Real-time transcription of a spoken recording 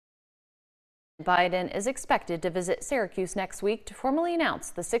Biden is expected to visit Syracuse next week to formally announce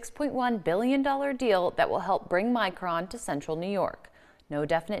the $6.1 billion deal that will help bring Micron to central New York. No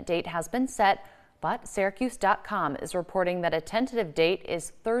definite date has been set, but Syracuse.com is reporting that a tentative date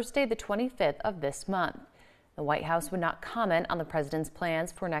is Thursday, the 25th of this month. The White House would not comment on the president's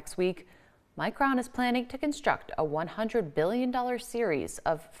plans for next week. Micron is planning to construct a $100 billion series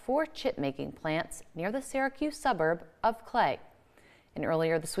of 4 chip-making plants near the Syracuse suburb of Clay. And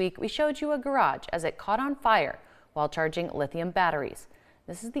earlier this week, we showed you a garage as it caught on fire while charging lithium batteries.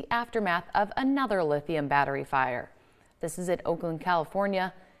 This is the aftermath of another lithium battery fire. This is at Oakland,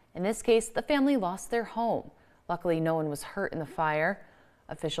 California. In this case, the family lost their home. Luckily, no one was hurt in the fire.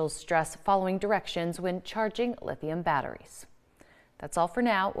 Officials stress following directions when charging lithium batteries. That's all for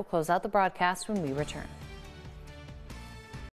now. We'll close out the broadcast when we return.